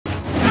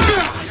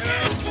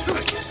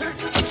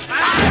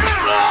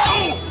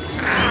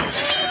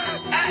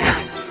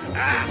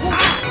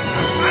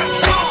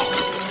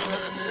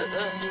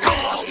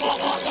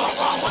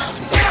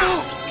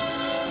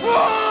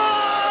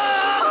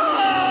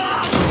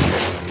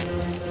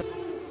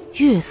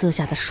月色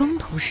下的双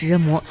头食人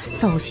魔、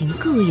造型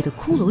各异的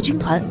骷髅军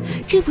团，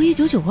这部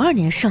1992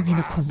年上映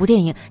的恐怖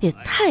电影也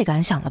太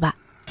敢想了吧！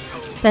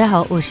大家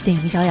好，我是电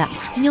影小雅，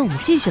今天我们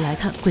继续来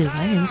看鬼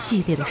玩人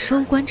系列的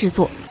收官之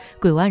作《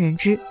鬼玩人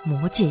之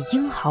魔界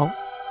英豪》。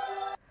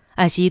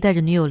艾希带着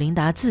女友琳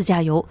达自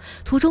驾游，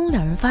途中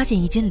两人发现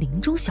一间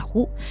林中小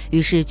屋，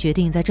于是决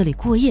定在这里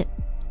过夜。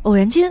偶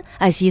然间，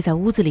艾希在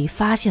屋子里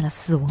发现了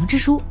死亡之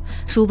书，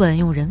书本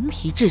用人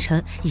皮制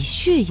成，以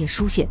血液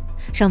书写，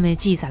上面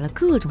记载了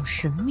各种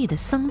神秘的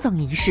丧葬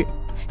仪式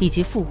以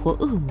及复活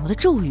恶魔的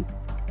咒语。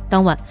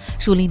当晚，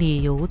树林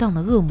里游荡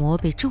的恶魔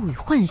被咒语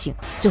唤醒，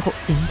最后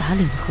琳达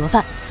领了盒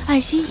饭，艾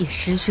希也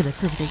失去了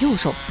自己的右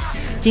手。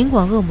尽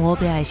管恶魔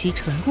被艾希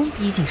成功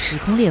逼进时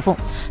空裂缝，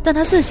但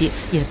他自己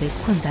也被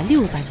困在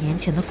600年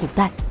前的古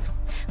代。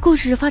故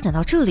事发展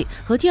到这里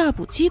和第二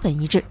部基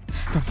本一致，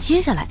但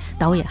接下来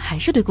导演还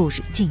是对故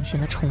事进行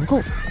了重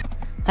构。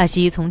艾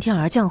希从天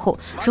而降后，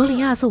首领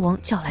亚瑟王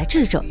叫来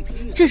智者，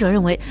智者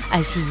认为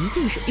艾希一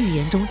定是预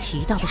言中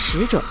提到的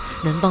使者，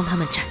能帮他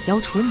们斩妖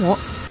除魔。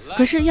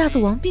可是亚瑟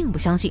王并不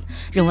相信，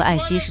认为艾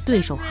希是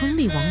对手亨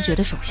利王爵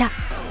的手下，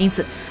因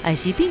此艾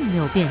希并没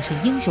有变成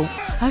英雄，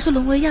而是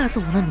沦为亚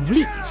瑟王的奴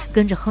隶，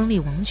跟着亨利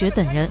王爵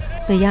等人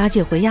被押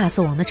解回亚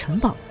瑟王的城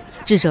堡。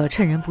智者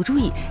趁人不注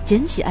意，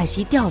捡起艾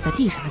希掉在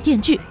地上的电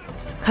锯，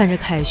看着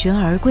凯旋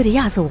而归的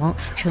亚瑟王，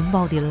城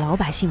堡里的老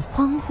百姓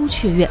欢呼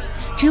雀跃，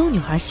只有女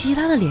孩希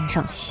拉的脸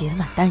上写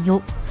满担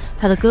忧。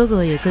他的哥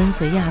哥也跟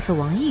随亚瑟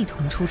王一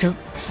同出征，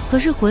可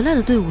是回来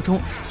的队伍中，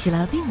希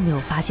拉并没有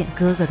发现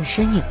哥哥的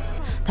身影。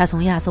他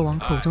从亚瑟王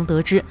口中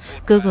得知，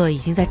哥哥已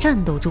经在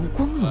战斗中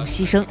光荣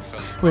牺牲。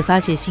为发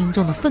泄心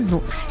中的愤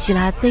怒，希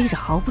拉逮着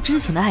毫不知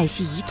情的艾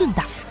希一顿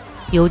打。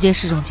游街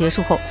示众结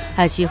束后，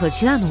艾希和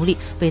其他奴隶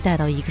被带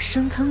到一个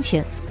深坑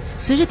前，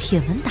随着铁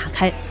门打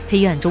开，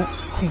黑暗中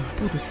恐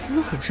怖的嘶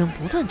吼声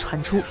不断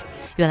传出。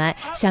原来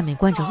下面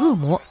关着恶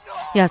魔。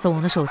亚瑟王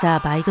的手下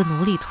把一个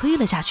奴隶推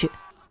了下去，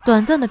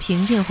短暂的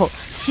平静后，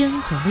鲜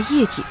红的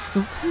液体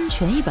如喷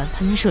泉一般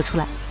喷射出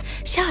来。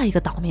下一个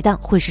倒霉蛋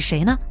会是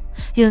谁呢？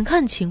眼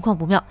看情况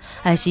不妙，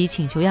艾希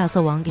请求亚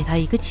瑟王给他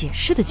一个解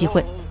释的机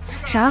会。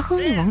啥亨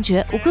利王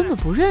爵，我根本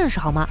不认识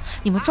好吗？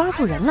你们抓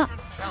错人了。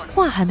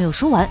话还没有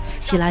说完，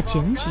希拉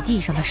捡起地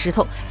上的石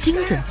头，精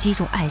准击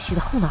中艾希的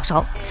后脑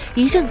勺，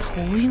一阵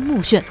头晕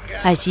目眩。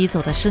艾希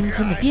走到深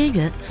坑的边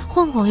缘，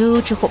晃晃悠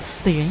悠之后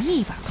被人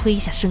一把推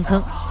下深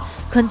坑。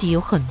坑底有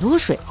很多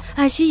水，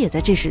艾希也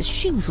在这时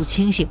迅速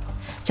清醒。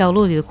角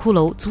落里的骷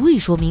髅足以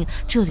说明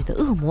这里的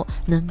恶魔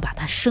能把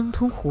他生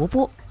吞活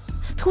剥。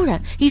突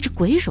然，一只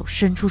鬼手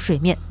伸出水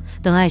面，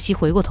等艾希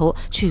回过头，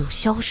却又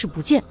消失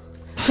不见。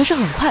可是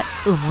很快，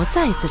恶魔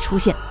再次出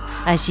现，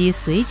艾希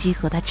随即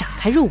和他展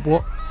开肉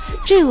搏。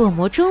这恶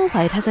魔真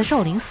怀疑他在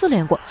少林寺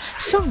练过，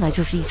上来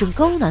就是一阵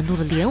高难度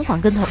的连环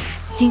跟头，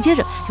紧接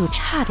着又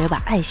差点把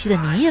艾希的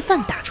年夜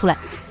饭打出来。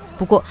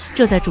不过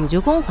这在主角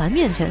光环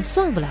面前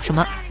算不了什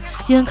么。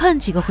眼看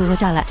几个回合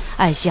下来，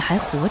艾希还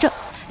活着。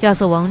亚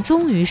瑟王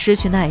终于失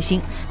去耐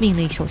心，命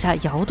令手下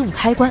摇动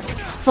开关，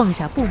放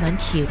下布满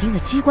铁钉的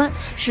机关，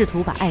试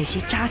图把艾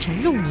希扎成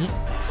肉泥。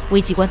危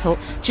急关头，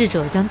智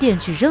者将电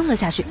锯扔了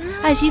下去，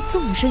艾希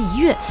纵身一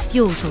跃，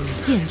右手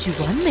与电锯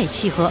完美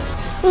契合。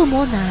恶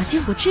魔哪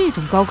见过这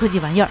种高科技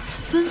玩意儿，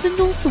分分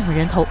钟送了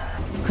人头。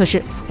可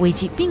是危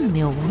机并没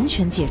有完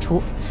全解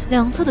除，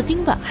两侧的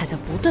钉板还在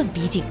不断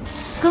逼近。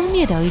刚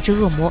灭掉一只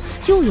恶魔，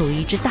又有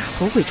一只大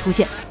头鬼出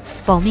现。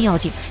保命要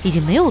紧，已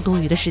经没有多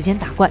余的时间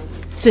打怪。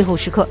最后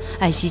时刻，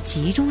艾希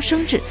急中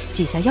生智，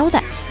解下腰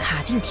带，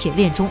卡进铁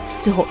链中，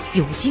最后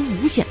有惊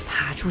无险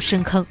爬出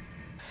深坑。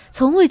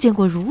从未见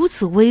过如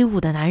此威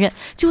武的男人，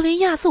就连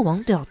亚瑟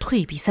王都要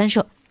退避三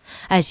舍。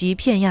艾希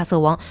骗亚瑟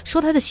王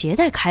说他的鞋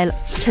带开了，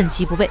趁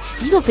其不备，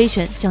一个飞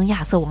拳将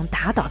亚瑟王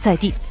打倒在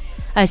地。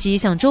艾希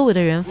向周围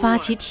的人发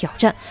起挑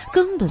战，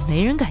根本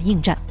没人敢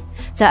应战。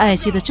在艾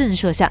希的震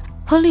慑下，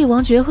亨利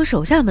王爵和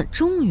手下们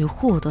终于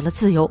获得了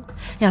自由。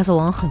亚瑟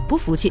王很不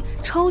服气，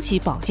抄起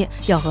宝剑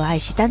要和艾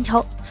希单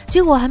挑，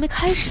结果还没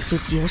开始就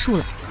结束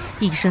了。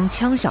一声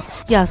枪响，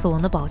亚瑟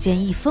王的宝剑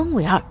一分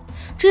为二。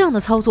这样的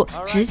操作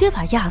直接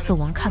把亚瑟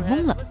王看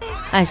懵了。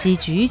艾希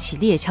举起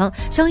猎枪，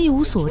向一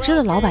无所知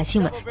的老百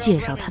姓们介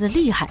绍他的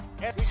厉害，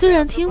虽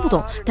然听不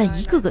懂，但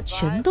一个个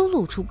全都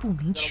露出不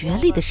明觉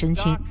厉的神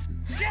情。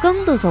刚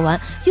嘚瑟完，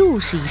又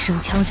是一声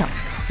枪响，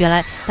原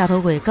来大头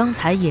鬼刚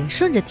才也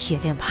顺着铁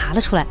链爬了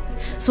出来。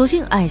所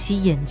幸艾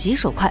希眼疾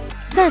手快，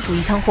再补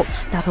一枪后，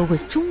大头鬼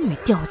终于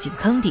掉进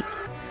坑底。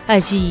艾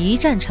希一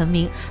战成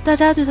名，大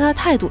家对他的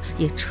态度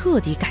也彻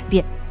底改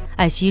变。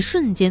艾希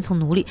瞬间从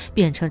奴隶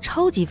变成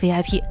超级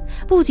VIP，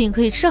 不仅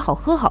可以吃好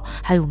喝好，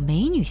还有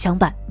美女相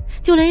伴，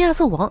就连亚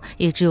瑟王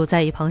也只有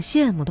在一旁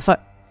羡慕的份儿。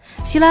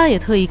希拉也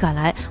特意赶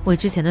来，为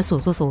之前的所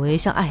作所为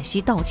向艾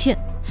希道歉。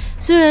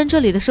虽然这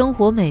里的生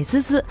活美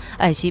滋滋，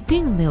艾希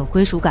并没有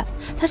归属感，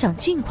他想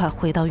尽快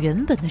回到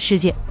原本的世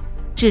界。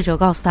智者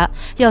告诉他，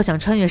要想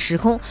穿越时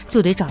空，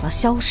就得找到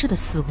消失的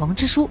死亡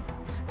之书。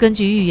根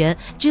据预言，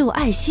只有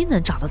艾希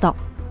能找得到。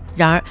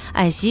然而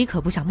艾希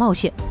可不想冒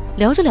险，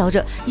聊着聊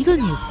着，一个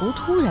女仆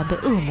突然被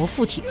恶魔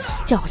附体，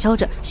叫嚣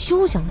着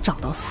休想找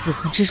到死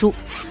亡之书，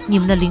你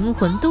们的灵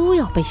魂都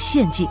要被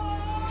献祭。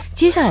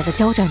接下来的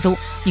交战中，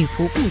女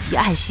仆不敌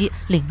艾希，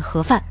领了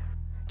盒饭。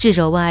智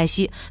者问艾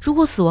希，如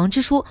果死亡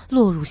之书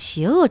落入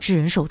邪恶之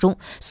人手中，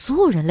所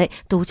有人类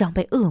都将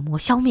被恶魔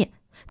消灭，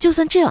就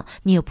算这样，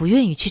你也不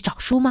愿意去找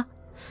书吗？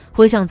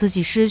回想自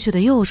己失去的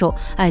右手，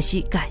艾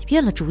希改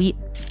变了主意。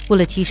为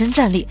了提升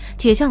战力，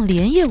铁匠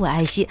连夜为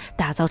艾希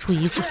打造出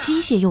一副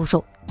机械右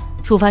手。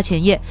出发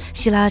前夜，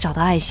希拉找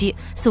到艾希，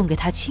送给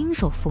她亲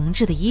手缝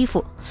制的衣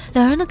服，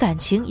两人的感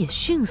情也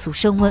迅速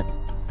升温。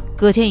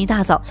隔天一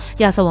大早，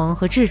亚瑟王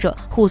和智者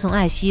护送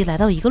艾希来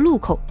到一个路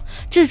口，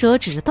智者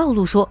指着道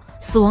路说，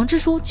死亡之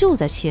书就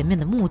在前面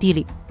的墓地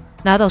里，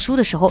拿到书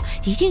的时候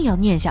一定要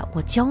念下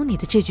我教你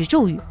的这句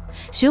咒语。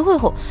学会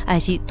后，艾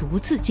希独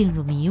自进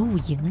入迷雾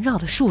萦绕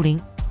的树林。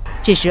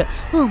这时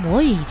恶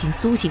魔也已经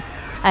苏醒，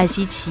艾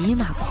希骑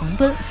马狂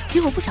奔，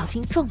结果不小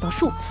心撞到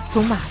树，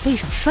从马背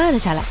上摔了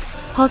下来，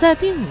好在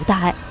并无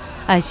大碍。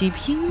艾希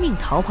拼命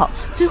逃跑，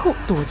最后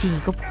躲进一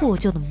个破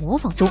旧的磨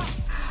坊中。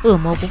恶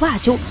魔不罢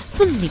休，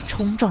奋力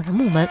冲撞着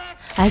木门，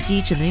艾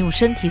希只能用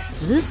身体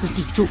死死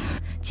抵住。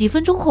几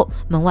分钟后，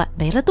门外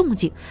没了动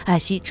静，艾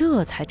希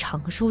这才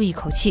长舒一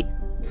口气。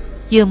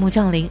夜幕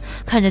降临，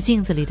看着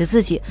镜子里的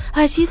自己，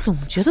艾希总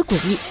觉得诡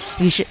异，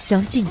于是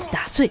将镜子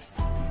打碎。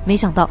没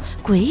想到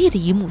诡异的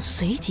一幕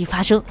随即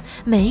发生，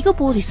每一个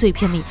玻璃碎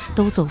片里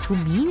都走出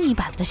迷你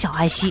版的小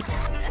艾希。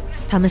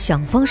他们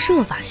想方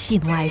设法戏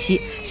弄艾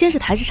希，先是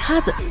抬着叉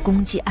子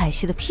攻击艾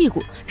希的屁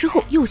股，之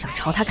后又想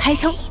朝他开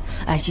枪。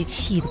艾希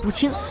气得不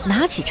轻，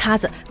拿起叉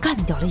子干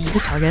掉了一个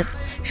小人，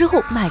之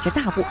后迈着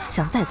大步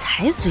想再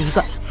踩死一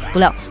个，不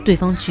料对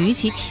方举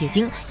起铁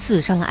钉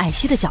刺伤了艾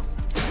希的脚。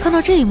看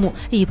到这一幕，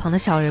一旁的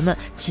小人们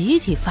集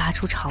体发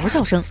出嘲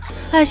笑声，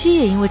艾希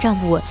也因为站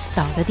不稳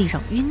倒在地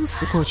上晕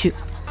死过去。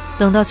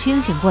等到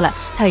清醒过来，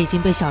他已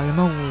经被小人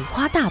们五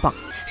花大绑，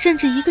甚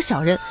至一个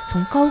小人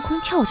从高空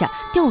跳下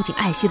掉进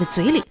艾希的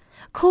嘴里，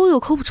抠又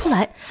抠不出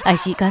来。艾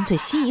希干脆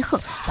心一横，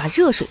把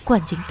热水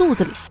灌进肚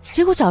子里，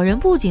结果小人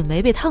不仅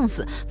没被烫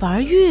死，反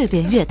而越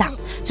变越大，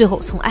最后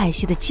从艾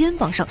希的肩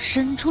膀上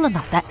伸出了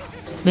脑袋。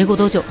没过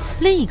多久，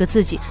另一个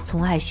自己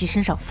从艾希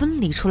身上分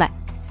离出来。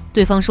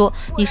对方说，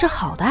你是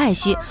好的艾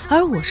希，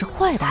而我是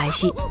坏的艾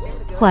希。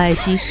坏艾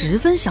希十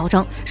分嚣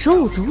张，手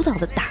舞足蹈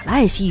地打了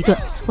艾希一顿，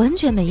完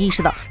全没意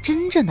识到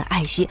真正的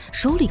艾希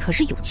手里可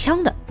是有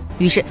枪的。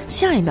于是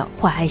下一秒，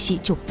坏艾希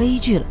就悲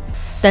剧了。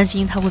担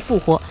心他会复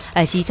活，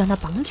艾希将他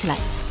绑起来，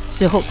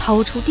随后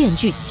掏出电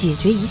锯解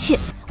决一切。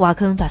挖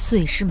坑把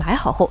碎尸埋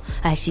好后，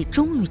艾希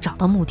终于找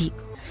到墓地。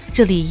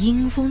这里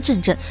阴风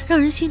阵阵，让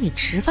人心里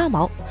直发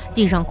毛。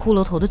地上骷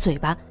髅头的嘴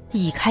巴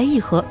一开一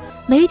合，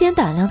没点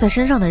胆量在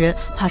身上的人，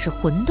怕是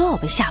魂都要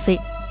被吓飞。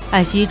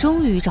艾希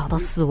终于找到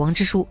死亡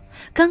之书，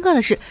尴尬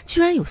的是居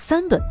然有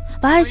3本，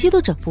把艾希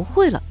都整不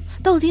会了。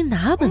到底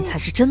哪本才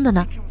是真的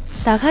呢？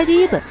打开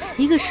第一本，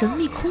一个神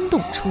秘空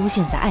洞出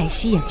现在艾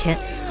希眼前，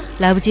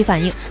来不及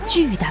反应，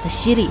巨大的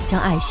吸力将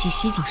艾希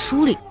吸进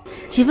书里。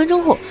几分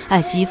钟后，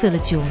艾希费了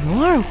9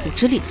牛2虎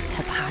之力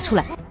才爬出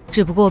来，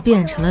只不过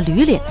变成了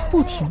驴脸，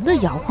不停地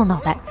摇晃脑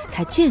袋，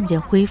才渐渐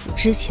恢复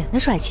之前的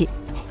帅气。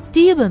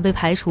第一本被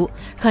排除，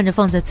看着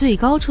放在最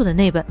高处的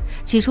那本，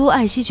起初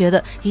艾希觉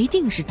得一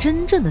定是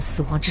真正的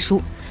死亡之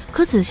书，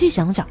可仔细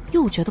想想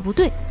又觉得不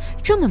对，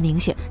这么明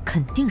显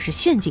肯定是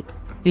陷阱。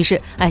于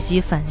是艾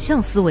希反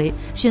向思维，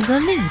选择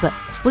另一本，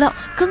不料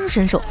刚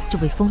伸手就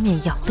被封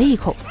面咬了一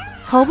口，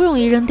好不容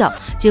易扔掉，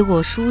结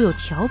果书又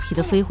调皮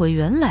地飞回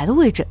原来的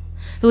位置。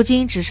如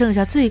今只剩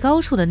下最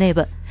高处的那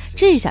本，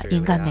这下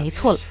应该没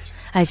错了。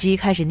艾希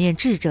开始念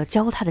智者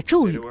教他的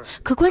咒语，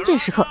可关键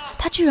时刻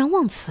他居然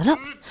忘词了。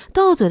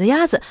到嘴的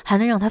鸭子还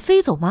能让他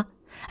飞走吗？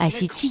艾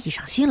希记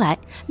上心来，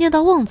念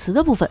到忘词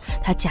的部分，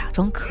他假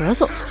装咳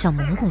嗽，想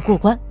蒙混过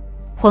关。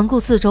环顾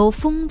四周，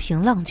风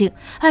平浪静，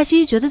艾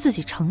希觉得自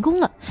己成功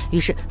了，于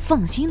是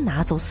放心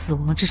拿走死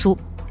亡之书。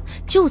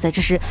就在这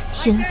时，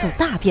天色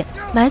大变，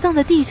埋葬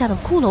在地下的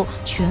骷髅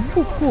全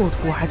部破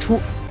土而出。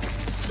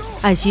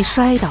艾希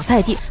摔倒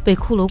在地，被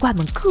骷髅怪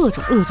们各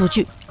种恶作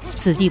剧。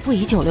此地不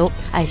宜久留，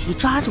艾希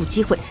抓住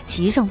机会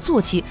骑上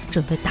坐骑，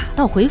准备打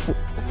道回府。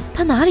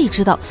他哪里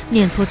知道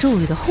念错咒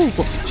语的后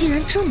果竟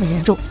然这么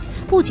严重，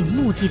不仅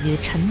墓地里的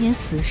陈年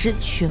死尸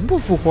全部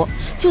复活，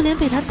就连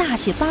被他大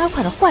卸8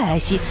块的坏艾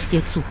希也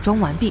组装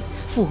完毕，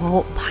复活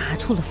后爬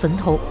出了坟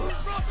头。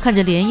看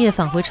着连夜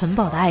返回城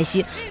堡的艾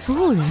希，所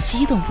有人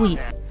激动不已。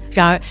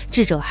然而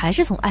智者还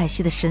是从艾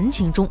希的神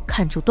情中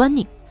看出端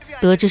倪。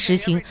得知实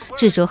情，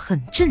智者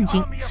很震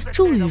惊，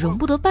咒语容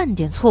不得半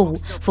点错误，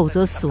否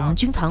则死亡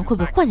军团会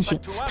被唤醒，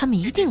他们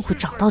一定会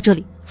找到这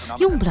里，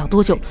用不了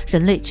多久，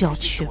人类就要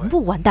全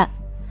部完蛋。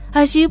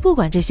艾希不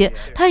管这些，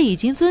他已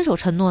经遵守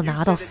承诺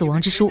拿到死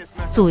亡之书，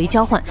作为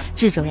交换，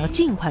智者要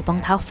尽快帮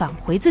他返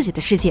回自己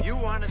的世界。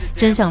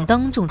真相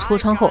当众戳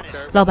穿后，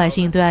老百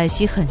姓对艾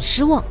希很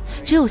失望，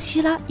只有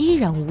希拉依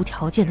然无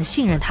条件的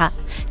信任他，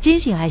坚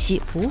信艾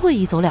希不会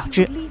一走了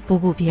之，不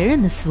顾别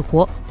人的死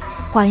活。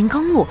话音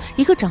刚落，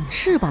一个长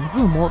翅膀的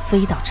恶魔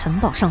飞到城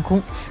堡上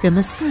空，人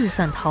们四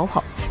散逃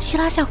跑。希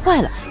拉吓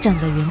坏了，站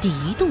在原地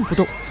一动不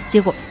动，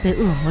结果被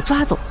恶魔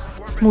抓走。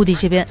墓地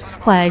这边，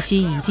坏艾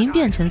希已经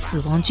变成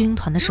死亡军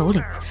团的首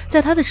领，在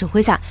他的指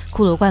挥下，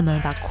骷髅怪们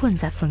把困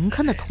在坟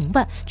坑的同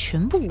伴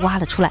全部挖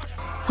了出来。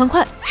很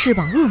快，翅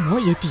膀恶魔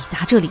也抵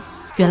达这里。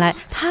原来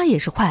他也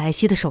是坏艾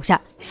希的手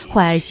下。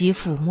坏艾希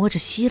抚摸着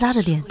希拉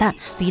的脸蛋，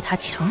逼他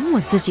强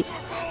吻自己。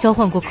交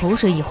换过口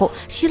水以后，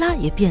希拉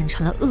也变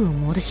成了恶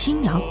魔的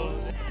新娘。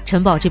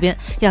城堡这边，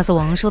亚瑟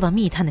王收到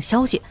密探的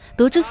消息，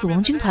得知死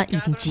亡军团已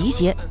经集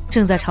结，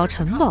正在朝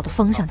城堡的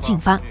方向进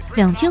发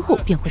，2天后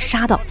便会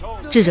杀到。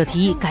智者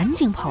提议赶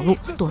紧跑路，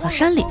躲到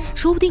山里，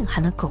说不定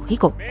还能苟一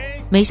苟。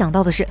没想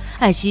到的是，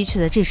艾希却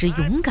在这时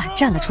勇敢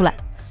站了出来。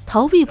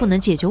逃避不能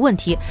解决问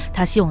题，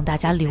他希望大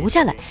家留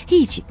下来，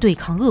一起对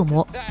抗恶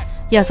魔。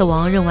亚瑟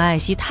王认为艾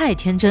希太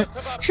天真，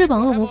翅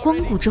膀恶魔光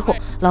顾之后，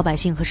老百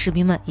姓和士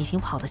兵们已经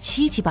跑得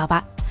七七八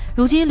八。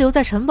如今留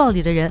在城堡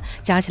里的人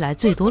加起来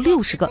最多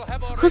60个，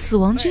和死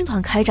亡军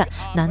团开战，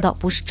难道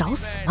不是找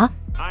死吗？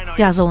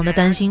亚瑟王的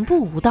担心不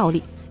无道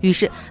理。于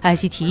是艾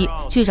希提议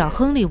去找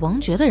亨利王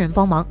爵的人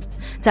帮忙。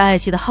在艾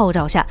希的号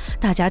召下，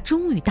大家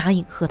终于答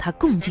应和他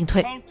共进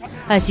退。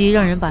艾希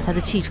让人把他的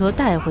汽车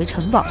带回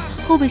城堡，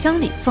后备箱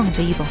里放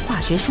着一本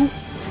化学书。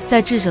在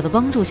智者的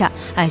帮助下，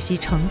艾希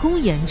成功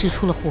研制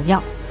出了火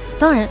药。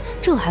当然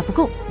这还不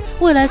够，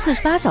未来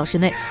48小时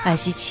内，艾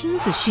希亲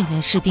自训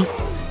练士兵，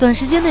短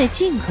时间内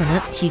尽可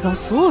能提高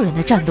所有人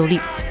的战斗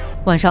力。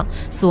晚上，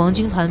死亡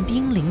军团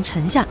兵临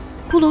城下，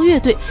骷髅乐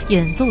队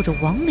演奏着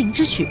亡灵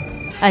之曲。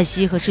艾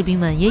希和士兵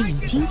们也已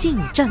经进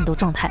入战斗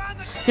状态，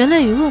人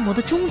类与恶魔的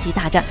终极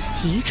大战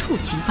一触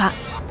即发。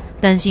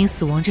担心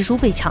死亡之书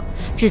被抢，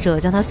智者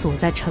将它锁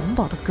在城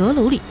堡的阁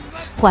楼里。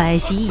坏艾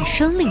希一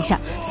声令下，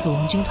死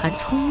亡军团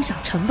冲向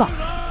城堡。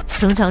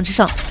城墙之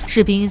上，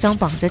士兵将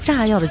绑着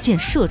炸药的箭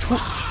射出，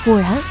果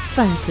然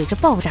伴随着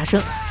爆炸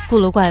声，骷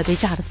髅怪被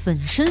炸得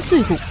粉身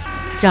碎骨。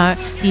然而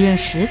敌人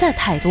实在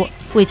太多，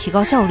为提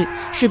高效率，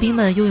士兵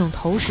们又用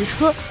投石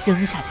车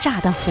扔下炸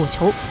弹火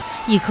球，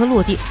一颗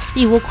落地，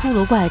一窝骷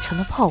髅怪成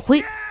了炮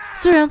灰。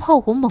虽然炮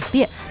火猛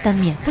烈，但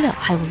免不了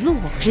还有漏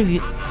网之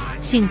鱼。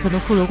幸存的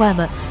骷髅怪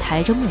们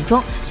抬着木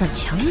桩，想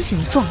强行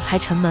撞开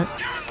城门。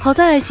好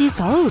在艾希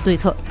早有对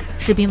策，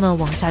士兵们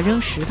往下扔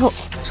石头，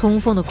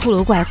冲锋的骷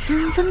髅怪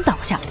纷纷倒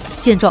下。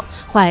见状，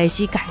坏艾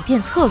希改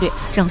变策略，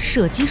让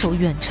射击手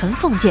远程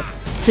放箭，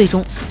最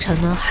终城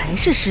门还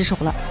是失守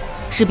了。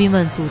士兵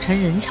们组成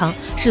人墙，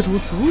试图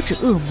阻止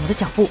恶魔的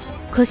脚步，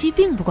可惜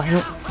并不管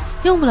用。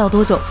用不了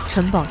多久，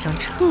城堡将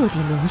彻底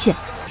沦陷。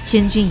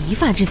千钧一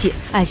发之际，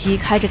艾希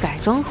开着改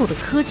装后的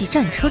科技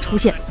战车出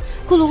现，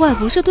骷髅怪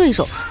不是对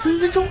手，分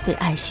分钟被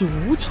艾希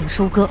无情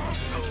收割。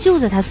就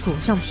在他所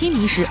向披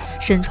靡时，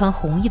身穿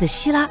红衣的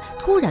希拉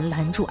突然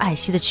拦住艾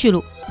希的去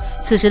路。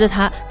此时的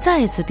他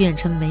再次变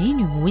成美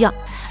女模样，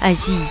艾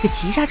希一个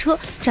急刹车，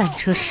战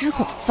车失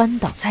控翻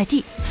倒在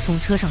地，从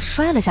车上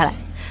摔了下来。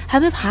还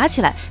没爬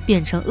起来，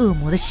变成恶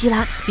魔的希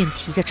拉便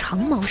提着长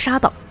矛杀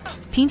到。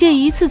凭借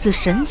一次次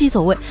神级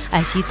走位，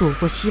艾希躲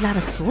过希拉的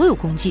所有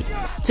攻击，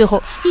最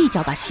后一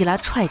脚把希拉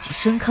踹进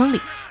深坑里。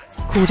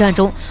苦战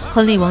中，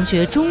亨利王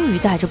爵终于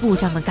带着部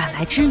下们赶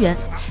来支援，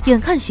眼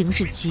看形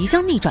势即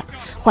将逆转，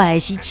坏艾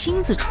希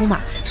亲自出马，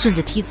顺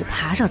着梯子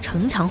爬上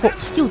城墙后，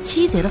又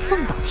鸡贼地放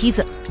倒梯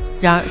子。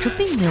然而这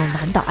并没有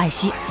难倒艾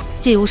希，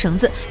借由绳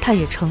子，他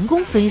也成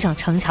功飞上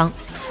城墙。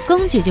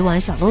刚解决完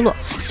小喽啰，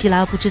希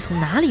拉不知从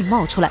哪里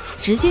冒出来，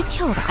直接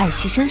跳到艾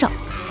希身上。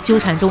纠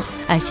缠中，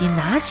艾希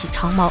拿起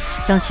长矛，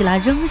将希拉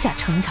扔下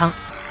城墙。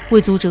为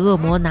阻止恶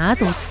魔拿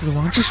走死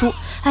亡之书，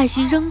艾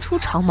希扔出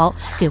长矛，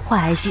给坏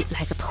艾希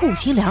来个透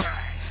心凉。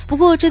不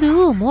过这对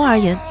恶魔而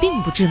言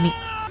并不致命。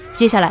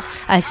接下来，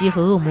艾希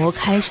和恶魔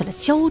开始了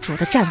焦灼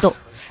的战斗。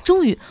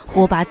终于，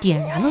火把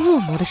点燃了恶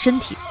魔的身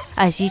体，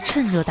艾希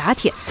趁热打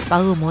铁，把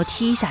恶魔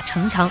踢下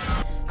城墙。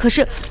可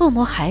是恶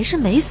魔还是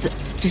没死，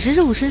只是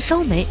肉身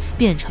烧没，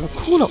变成了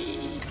骷髅。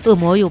恶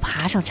魔又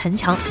爬上城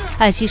墙，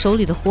艾希手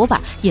里的火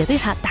把也被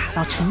他打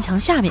到城墙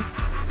下面。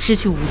失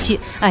去武器，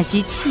艾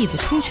希气得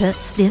出拳，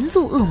连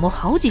揍恶魔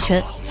好几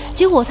拳。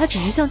结果他只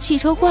是像汽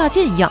车挂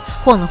件一样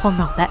晃了晃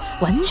脑袋，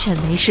完全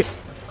没事。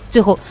最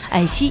后，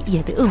艾希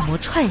也被恶魔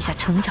踹下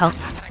城墙。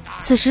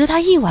此时他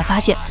意外发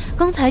现，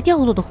刚才掉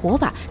落的火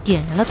把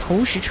点燃了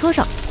投石车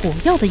上火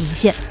药的引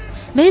线。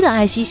没等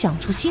艾希想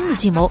出新的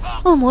计谋，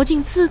恶魔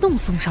竟自动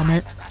送上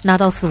门。拿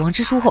到死亡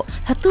之书后，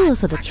他嘚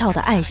瑟地跳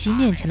到艾希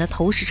面前的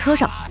投石车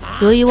上，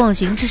得意忘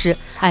形之时，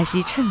艾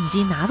希趁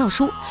机拿到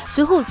书，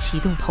随后启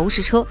动投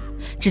石车。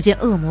只见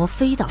恶魔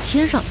飞到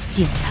天上，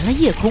点燃了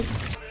夜空。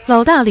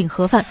老大领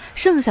盒饭，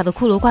剩下的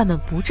骷髅怪们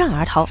不战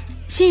而逃。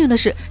幸运的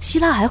是，希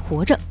拉还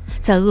活着，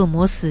在恶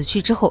魔死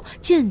去之后，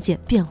渐渐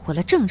变回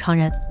了正常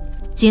人。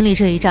经历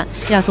这一战，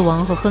亚瑟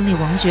王和亨利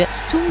王爵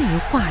终于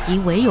化敌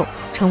为友，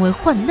成为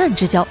患难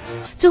之交。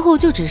最后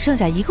就只剩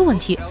下一个问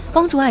题，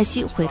帮助艾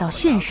希回到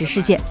现实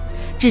世界。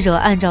智者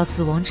按照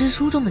死亡之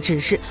书中的指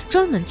示，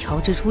专门调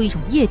制出一种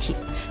液体，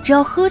只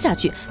要喝下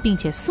去并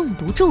且诵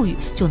读咒语，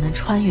就能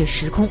穿越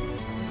时空。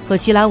和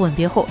希拉吻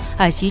别后，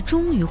艾希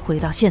终于回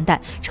到现代，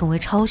成为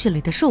超市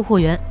里的售货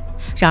员。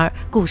然而，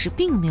故事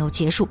并没有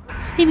结束，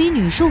一名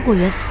女售货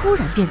员突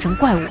然变成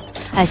怪物，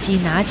艾希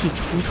拿起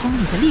橱窗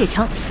里的猎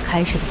枪，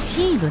开始了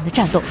新一轮的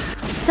战斗。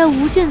在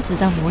无限子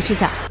弹模式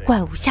下，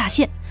怪物下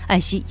线，艾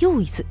希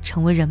又一次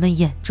成为人们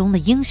眼中的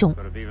英雄。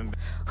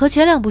和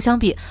前2部相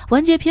比，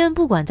完结篇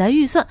不管在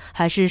预算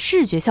还是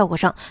视觉效果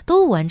上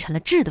都完成了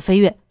质的飞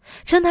跃，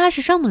称它是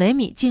山姆雷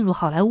米进入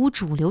好莱坞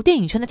主流电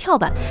影圈的跳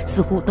板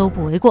似乎都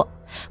不为过。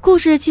故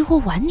事几乎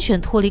完全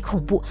脱离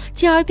恐怖，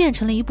进而变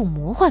成了一部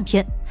魔幻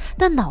片，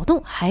但脑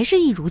洞还是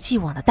一如既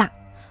往的大。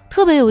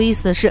特别有意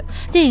思的是，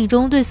电影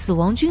中对死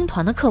亡军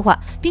团的刻画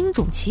兵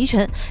种齐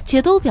全，且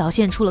都表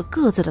现出了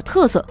各自的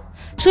特色，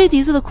吹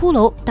笛子的骷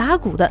髅，打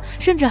鼓的，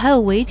甚至还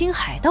有维京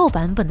海盗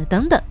版本的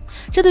等等。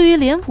这对于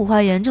脸谱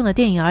化严重的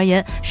电影而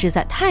言实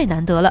在太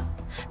难得了。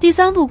第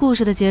3部故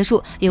事的结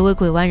束也为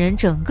鬼玩人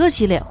整个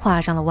系列画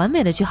上了完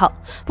美的句号。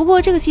不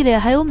过这个系列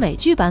还有美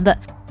剧版本，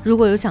如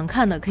果有想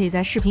看的，可以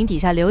在视频底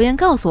下留言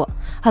告诉我。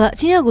好了，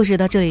今天的故事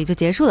到这里就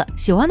结束了，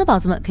喜欢的宝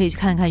子们可以去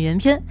看看原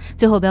片，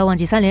最后不要忘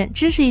记3连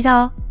支持一下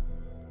哦。